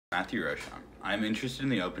Matthew Rochon. I'm interested in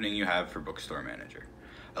the opening you have for bookstore manager.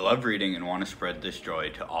 I love reading and want to spread this joy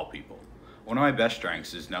to all people. One of my best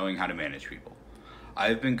strengths is knowing how to manage people. I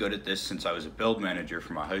have been good at this since I was a build manager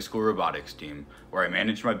for my high school robotics team, where I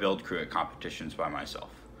managed my build crew at competitions by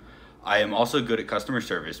myself. I am also good at customer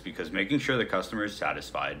service because making sure the customer is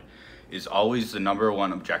satisfied is always the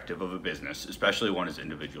 #1 objective of a business, especially one as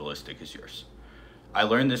individualistic as yours. I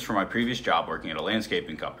learned this from my previous job working at a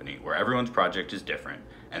landscaping company where everyone's project is different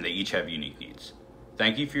and they each have unique needs.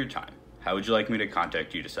 Thank you for your time. How would you like me to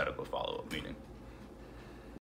contact you to set up a follow-up meeting?